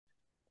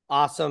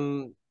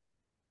awesome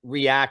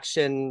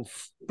reaction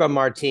from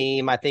our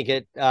team. I think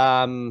it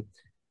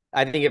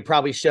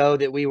probably showed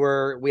that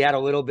we had a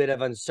little bit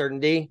of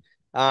uncertainty.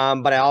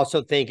 But I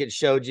also think it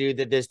showed you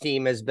that this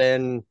team has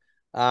been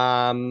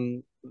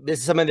this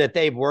is something that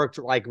they've worked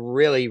like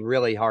really,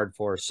 really hard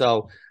for.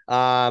 So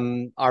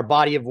our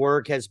body of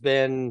work has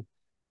been,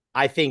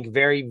 I think,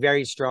 very,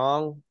 very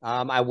strong.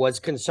 I was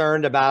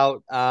concerned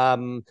about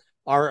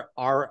our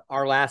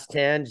last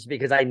 10 just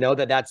because I know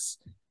that that's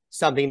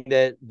something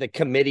that the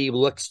committee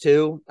looks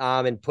to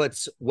and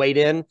puts weight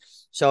in.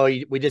 So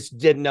we just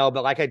didn't know.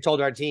 But like I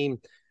told our team,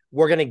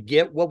 we're going to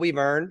get what we've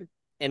earned,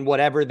 and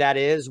whatever that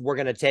is, we're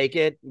going to take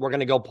it. We're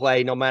going to go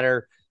play no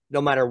matter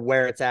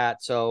where it's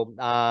at. So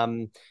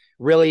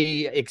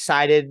really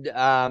excited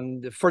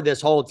for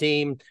this whole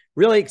team.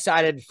 Really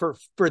excited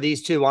for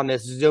these two on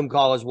this Zoom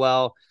call as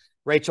well.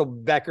 Rachel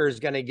Becker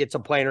is going to get to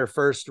play in her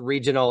first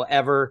regional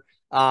ever,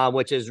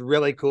 which is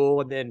really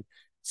cool. And then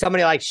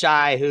somebody like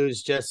Shy,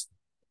 who's just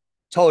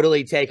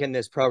totally taken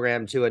this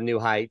program to a new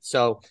height.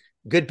 So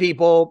good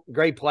people,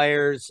 great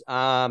players,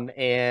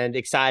 and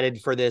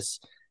excited for this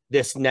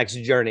next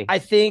journey. I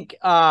think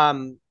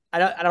I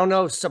don't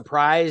know if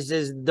surprise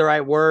is the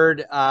right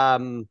word,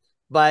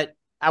 but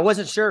I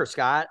wasn't sure,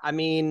 Scott. I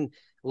mean,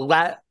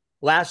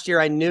 last year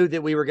I knew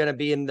that we were going to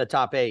be in the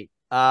top 8.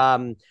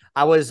 I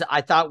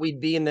thought we'd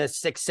be in the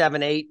 6,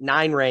 7, 8,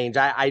 9 range.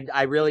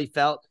 I really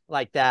felt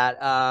like that.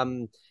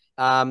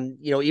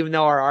 Even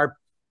though our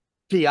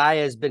PI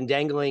has been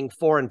dangling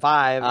 4 and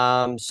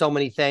 5. So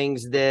many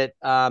things that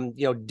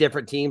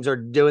different teams are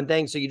doing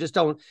things, so you just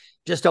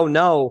don't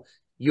know.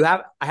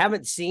 I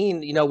haven't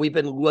seen. We've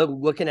been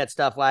looking at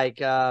stuff like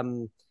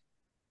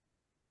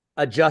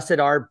adjusted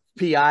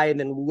RPI and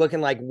then looking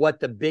like what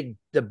the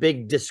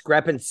big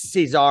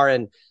discrepancies are,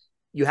 and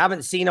you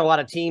haven't seen a lot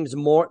of teams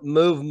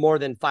move more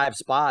than 5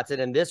 spots,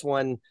 and in this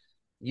one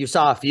you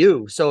saw a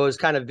few, so it was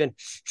kind of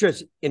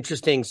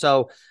interesting.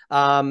 So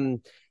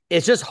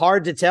it's just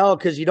hard to tell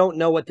because you don't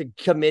know what the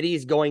committee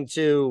is going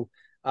to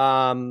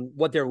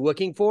what they're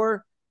looking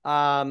for.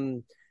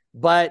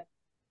 But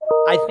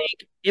I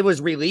think it was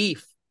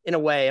relief in a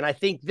way, and I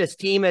think this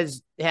team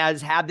has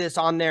had this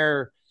on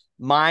their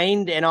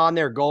mind and on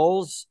their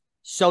goals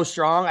so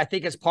strong. I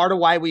think it's part of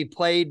why we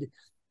played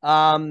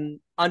under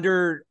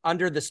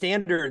the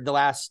standard the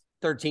last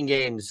 13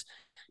 games,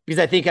 because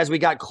I think as we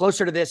got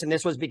closer to this and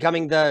this was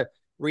becoming the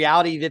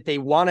reality that they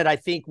wanted, I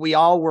think we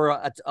all were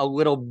a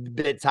little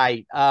bit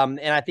tight. And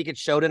I think it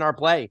showed in our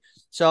play.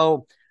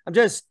 So I'm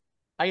just,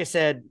 like I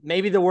said,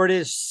 maybe the word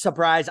is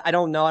surprise. I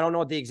don't know. I don't know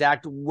what the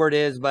exact word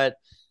is, but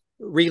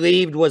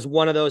relieved was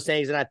one of those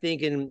things. And I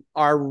think in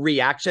our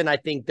reaction, I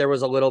think there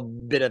was a little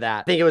bit of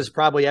that. I think it was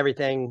probably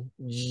everything,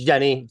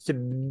 Jenny, to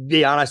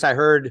be honest. I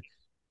heard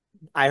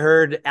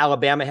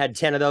Alabama had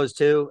 10 of those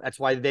too. That's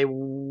why they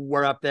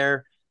were up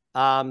there.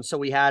 So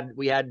we had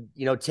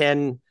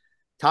 10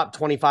 top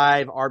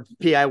 25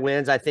 RPI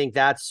wins. I think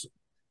that's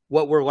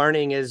what we're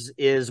learning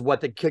is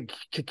what the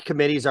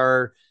committees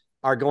are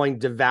going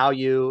to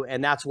value,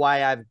 and that's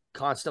why I've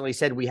constantly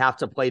said we have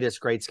to play this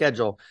great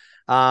schedule.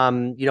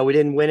 We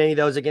didn't win any of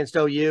those against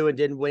OU and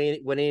didn't win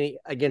any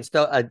against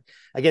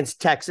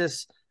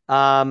Texas.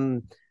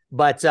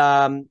 But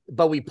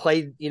we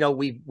played,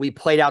 we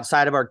played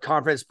outside of our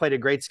conference, played a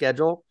great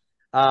schedule.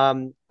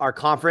 Our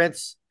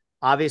conference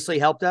obviously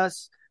helped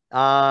us,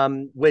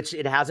 which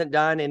it hasn't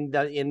done in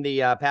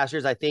the past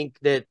years. I think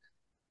that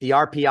the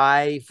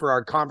RPI for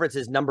our conference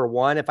is number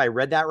 1, if I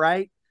read that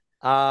right,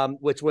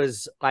 which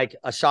was like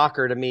a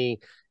shocker to me,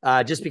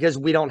 just because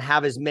we don't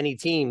have as many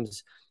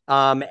teams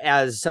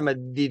as some of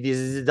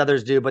these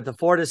others do. But the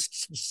Florida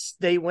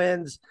State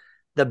wins,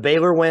 the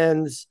Baylor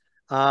wins,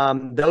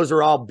 those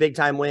are all big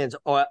time wins.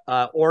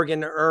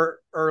 Oregon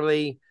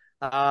early.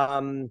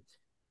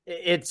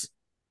 It's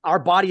our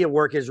body of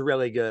work is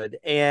really good,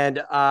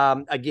 and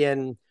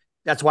again,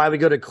 that's why we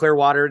go to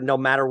Clearwater no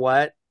matter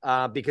what,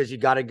 because you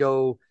got to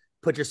go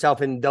put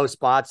yourself in those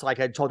spots. Like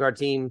I told our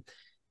team,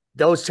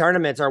 those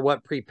tournaments are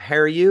what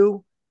prepare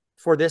you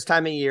for this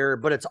time of year,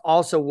 but it's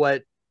also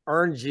what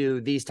earns you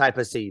these type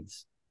of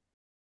seeds.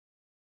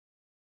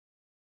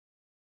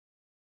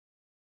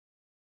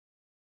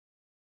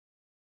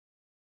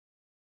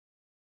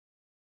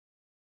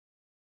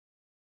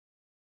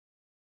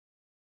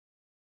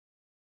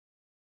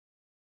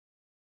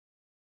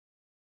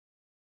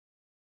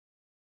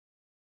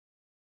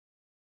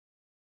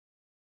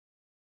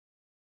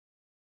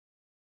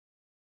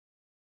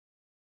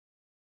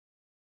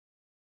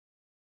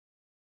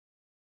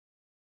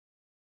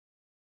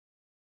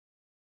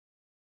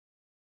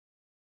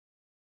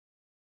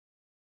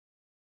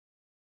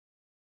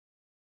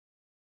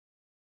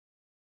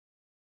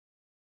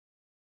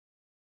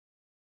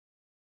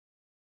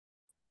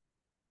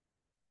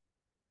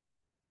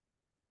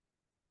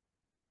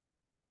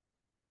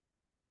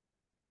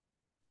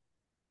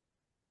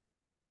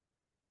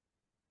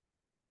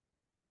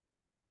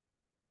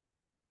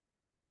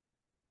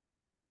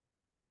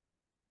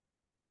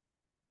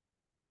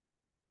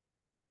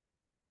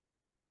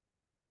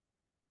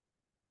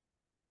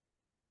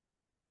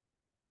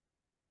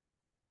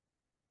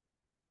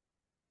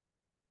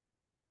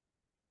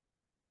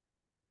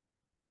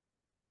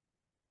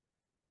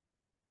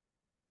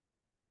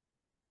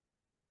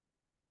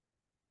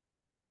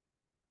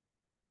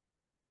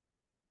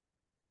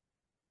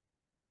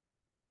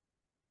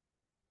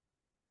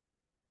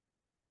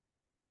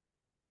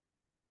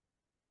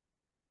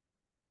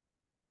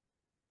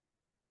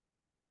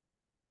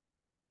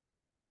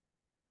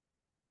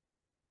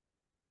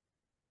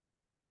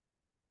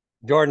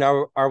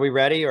 Jordan, are we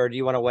ready, or do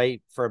you want to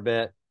wait for a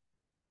bit?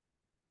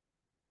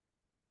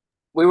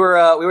 We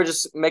were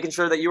just making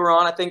sure that you were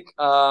on. I think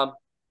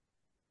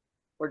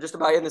we're just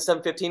about in the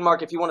 7:15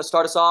 mark. If you want to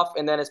start us off,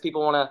 and then as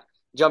people want to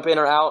jump in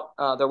or out,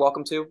 they're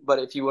welcome to. But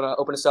if you want to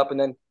open us up, and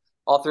then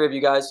all three of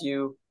you guys,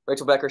 you,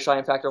 Rachel Becker,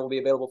 Cheyenne Factor, will be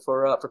available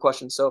for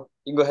questions. So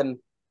you can go ahead and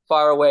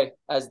fire away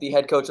as the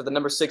head coach of the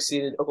number 6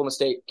 seeded Oklahoma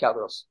State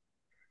Cowgirls.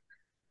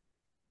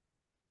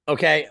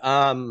 Okay.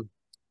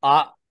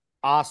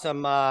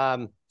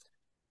 Awesome.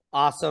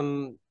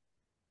 Awesome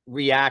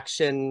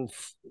reaction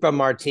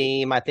from our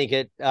team. I think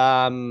it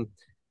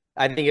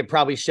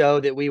probably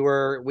showed that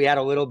we had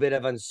a little bit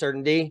of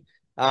uncertainty.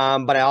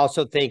 But I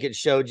also think it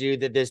showed you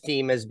that this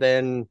team has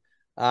been,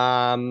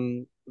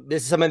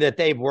 this is something that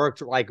they've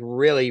worked like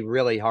really,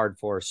 really hard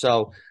for.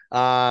 So,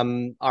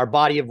 our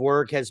body of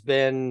work has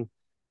been,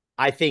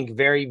 I think,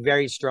 very,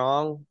 very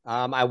strong.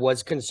 I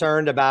was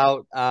concerned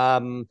about,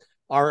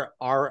 our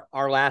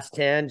last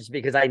 10, just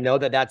because I know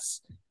that that's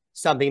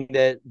something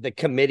that the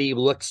committee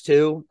looks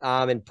to,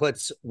 and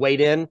puts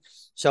weight in.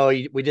 So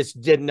we just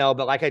didn't know.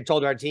 But like I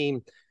told our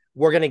team,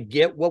 we're going to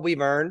get what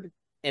we've earned,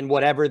 and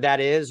whatever that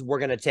is, we're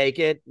going to take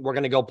it. We're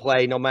going to go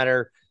play no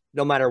matter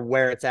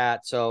where it's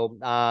at. So,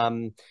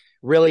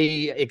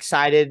 really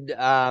excited,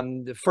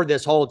 for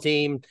this whole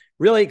team.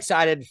 Really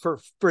excited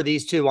for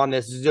these two on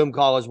this Zoom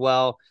call as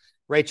well.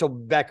 Rachel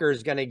Becker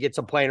is going to get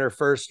to play in her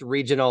first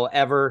regional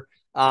ever,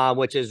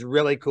 which is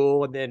really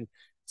cool. And then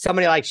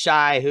somebody like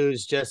Shy,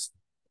 who's just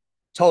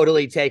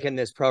totally taken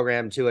this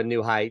program to a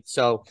new height.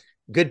 So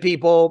good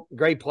people,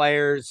 great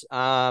players,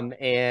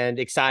 and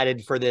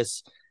excited for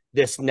this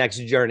next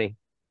journey.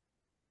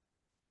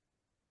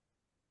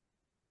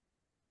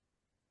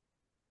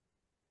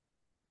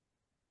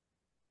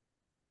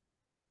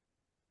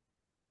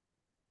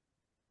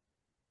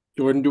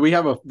 Jordan, do we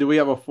have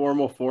a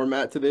formal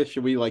format to this?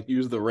 Should we like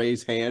use the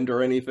raise hand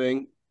or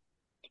anything?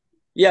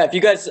 Yeah, if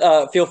you guys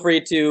feel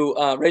free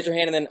to raise your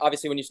hand, and then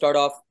obviously when you start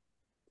off,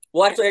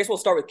 well, actually, I guess we'll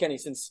start with Kenny,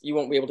 since you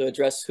won't be able to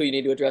address who you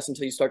need to address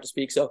until you start to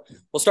speak. So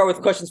we'll start with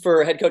questions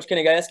for head coach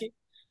Kenny Gajewski,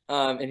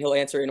 and he'll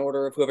answer in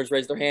order of whoever's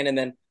raised their hand, and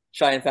then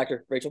Cheyenne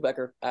Factor, Rachel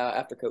Becker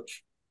after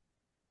coach.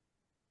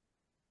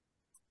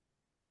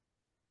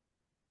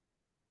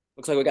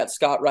 Looks like we got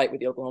Scott Wright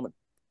with the Oklahoman.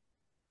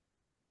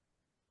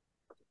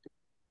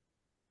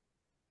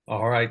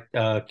 All right,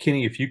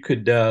 Kenny, if you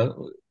could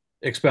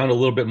expound a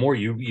little bit more.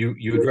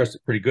 You addressed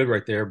it pretty good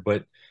right there,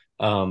 but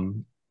a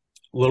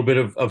little bit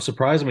of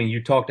surprise. I mean,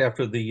 you talked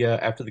after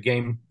the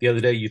game the other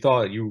day. You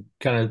thought you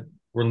kind of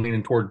were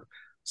leaning toward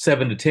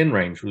 7 to 10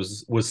 range.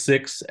 Was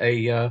 6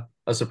 a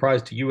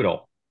surprise to you at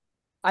all?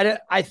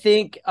 I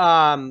think,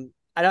 I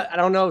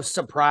don't know if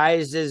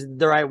surprise is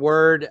the right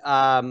word,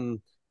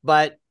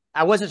 but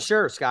I wasn't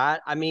sure,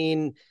 Scott. I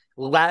mean,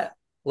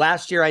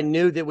 last year I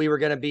knew that we were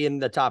going to be in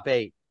the top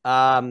 8.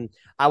 I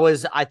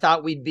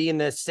thought we'd be in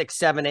the 6,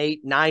 7,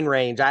 8, 9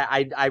 range.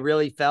 I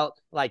really felt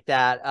like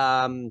that.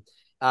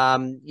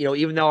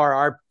 Even though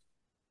our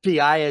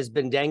RPI has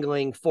been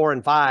dangling 4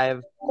 and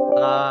 5,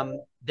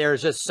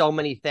 there's just so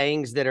many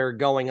things that are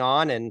going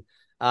on, and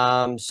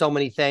so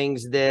many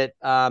things that,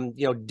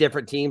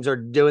 different teams are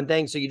doing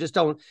things. So you just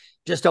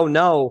don't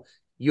know.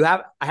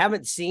 I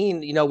haven't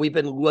seen, we've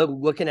been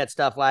looking at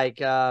stuff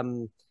like,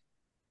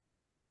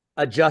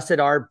 adjusted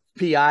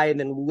RPI, and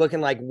then looking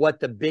like what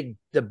the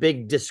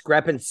big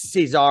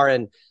discrepancies are.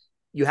 And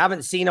you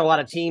haven't seen a lot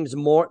of teams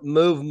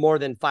move more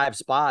than 5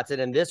 spots.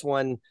 And in this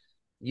one,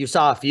 you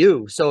saw a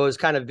few. So it was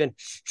kind of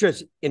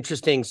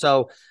interesting.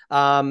 So,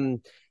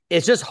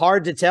 it's just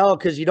hard to tell,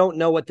 because you don't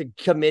know what the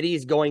committee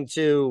is going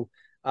to,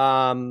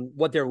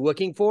 what they're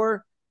looking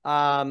for.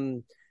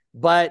 But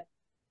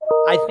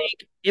I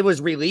think it was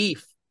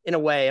relief in a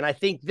way. And I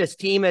think this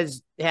team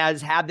has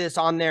had this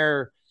on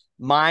their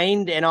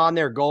mind and on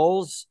their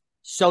goals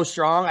so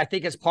strong. I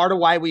think it's part of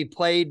why we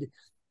played,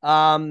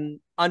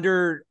 under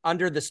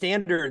the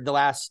standard the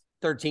last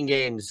 13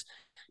 games,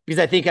 because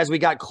I think as we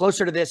got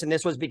closer to this, and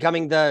this was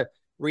becoming the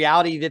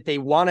reality that they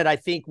wanted, I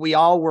think we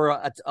all were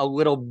a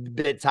little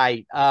bit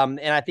tight. And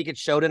I think it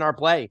showed in our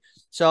play.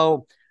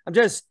 So I'm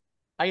just,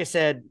 like I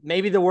said,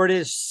 maybe the word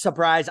is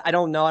surprise. I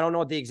don't know. I don't know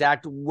what the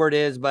exact word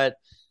is, but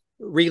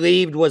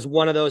relieved was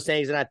one of those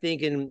things. And I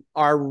think in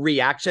our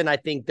reaction, I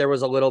think there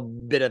was a little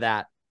bit of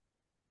that.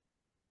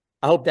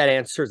 I hope that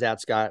answers that,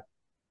 Scott.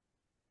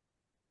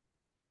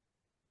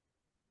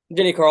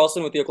 Jenny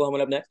Carlson with the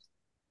Oklahoman up next.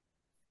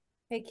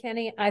 Hey,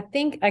 Kenny, I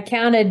think I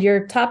counted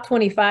your top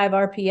 25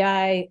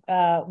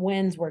 RPI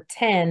wins were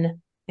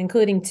 10,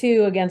 including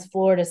 2 against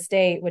Florida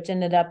State, which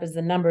ended up as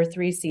the number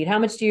 3 seed. How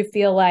much do you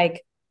feel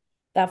like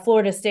that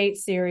Florida State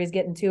series,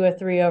 getting 2 or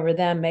 3 over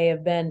them, may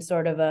have been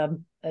sort of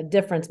a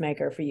difference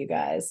maker for you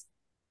guys?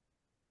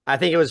 I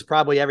think it was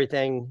probably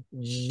everything,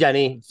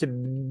 Jenny. To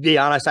be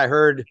honest, I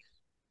heard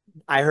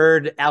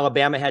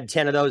Alabama had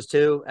 10 of those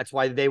too. That's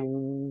why they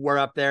were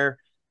up there.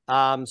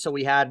 So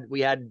we had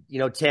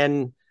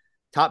 10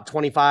 top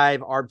 25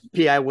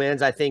 RPI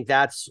wins. I think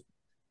that's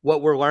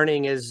what we're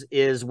learning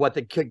is what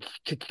the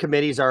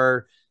committees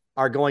are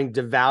are going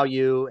to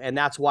value. And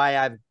that's why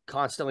I've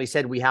constantly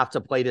said we have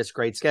to play this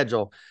great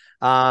schedule.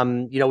 We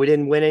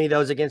didn't win any of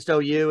those against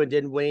OU and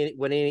didn't win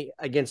any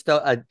against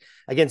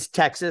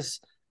Texas.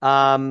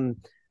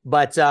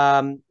 But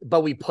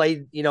we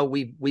played,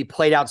 we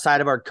played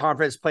outside of our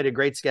conference, played a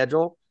great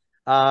schedule.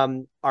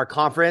 Our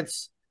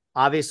conference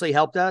obviously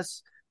helped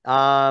us,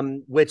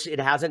 which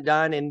it hasn't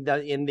done in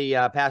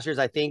the past years.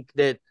 I think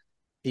that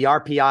the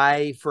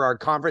RPI for our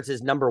conference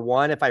is number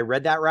 1, if I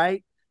read that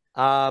right,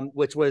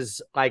 which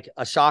was like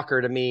a shocker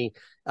to me,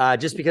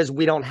 just because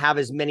we don't have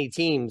as many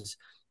teams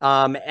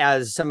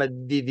as some of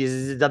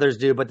these others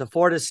do. But the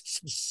Florida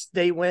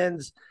State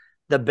wins,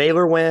 the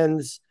Baylor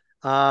wins,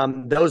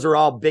 those are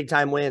all big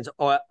time wins.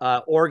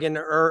 Oregon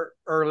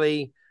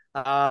early.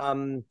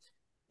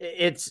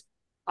 It's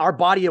our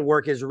body of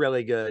work is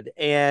really good.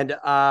 And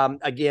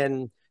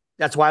again,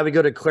 that's why we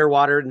go to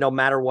Clearwater no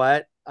matter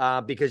what,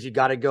 because you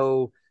got to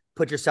go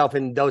put yourself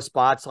in those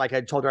spots. Like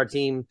I told our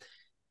team,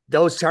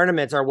 those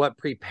tournaments are what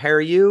prepare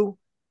you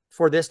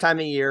for this time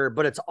of year,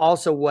 but it's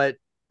also what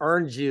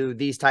earns you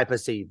these type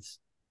of seeds.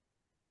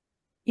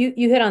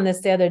 You hit on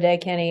this the other day,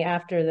 Kenny,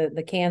 after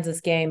the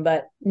Kansas game,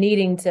 but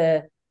needing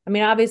to, I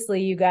mean,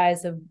 obviously you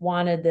guys have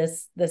wanted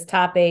this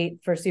top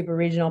 8 for super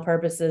regional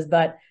purposes,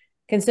 but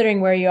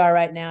considering where you are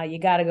right now, you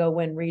got to go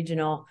win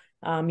regional.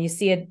 You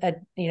see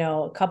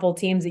a couple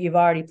teams that you've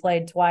already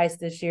played twice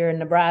this year in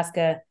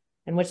Nebraska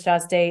and Wichita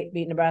State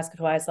beat Nebraska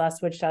twice,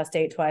 lost Wichita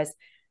State twice.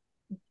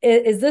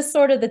 Is this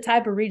sort of the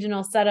type of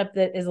regional setup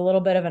that is a little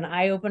bit of an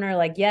eye opener?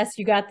 Like, yes,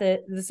 you got the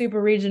super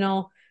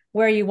regional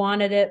where you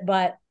wanted it,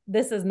 but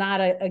this is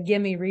not a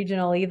gimme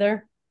regional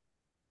either.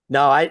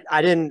 No,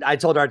 I didn't. I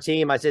told our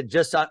team, I said,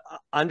 just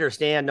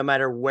understand no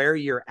matter where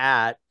you're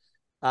at,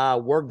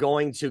 we're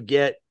going to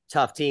get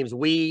tough teams.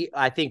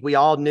 I think we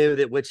all knew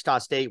that Wichita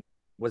State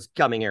was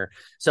coming here.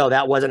 So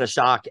that wasn't a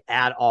shock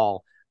at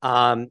all.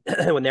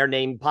 When their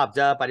name popped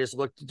up, I just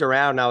looked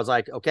around and I was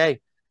like,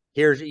 okay,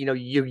 here's,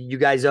 you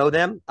guys owe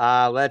them.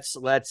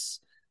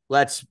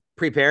 Let's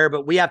prepare,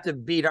 but we have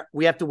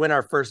to win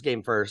our first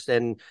game first,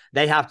 and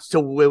they have to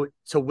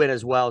win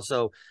as well.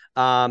 So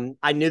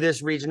I knew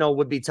this regional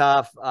would be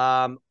tough.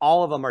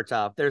 All of them are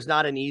tough. There's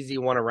not an easy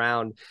one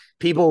around.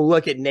 People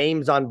look at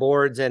names on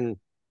boards and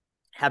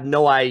have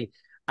no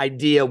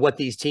idea what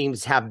these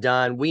teams have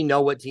done. We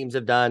know what teams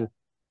have done.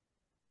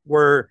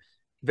 We're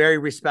very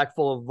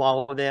respectful of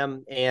all of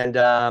them,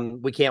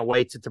 and we can't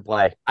wait to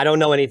play. I don't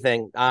know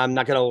anything. I'm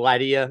not going to lie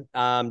to you.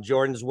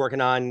 Jordan's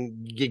working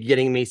on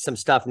getting me some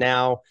stuff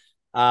now.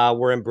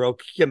 We're in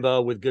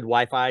Brokenbow with good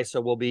Wi-Fi,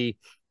 so we'll be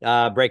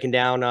breaking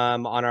down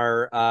on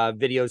our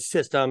video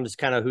systems,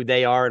 kind of who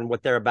they are and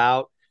what they're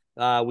about.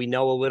 We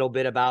know a little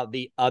bit about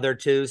the other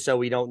two, so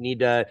we don't need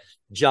to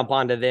jump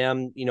onto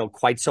them,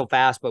 quite so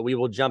fast, but we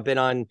will jump in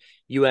on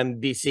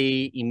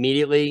UMBC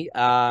immediately.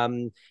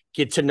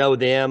 Get to know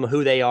them,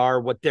 who they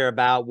are, what they're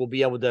about. We'll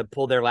be able to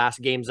pull their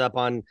last games up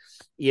on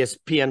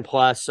ESPN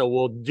Plus. So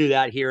we'll do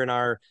that here in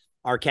our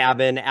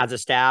cabin as a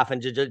staff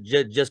and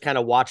just kind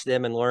of watch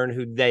them and learn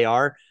who they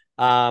are.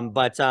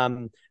 But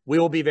we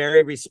will be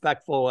very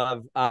respectful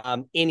of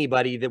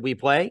anybody that we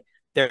play.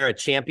 They're a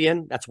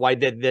champion. That's why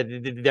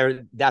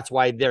that's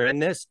why they're in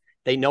this.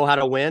 They know how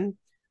to win.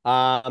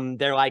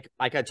 They're like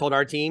I told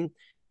our team,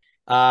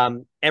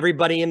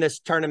 everybody in this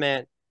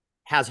tournament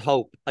has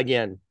hope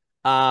again.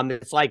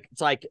 It's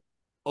like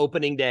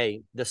opening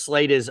day. The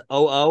slate is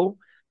 0-0,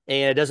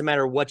 and it doesn't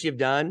matter what you've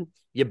done.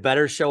 You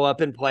better show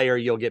up and play or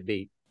you'll get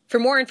beat. For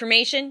more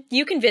information,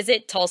 you can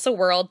visit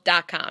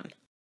TulsaWorld.com.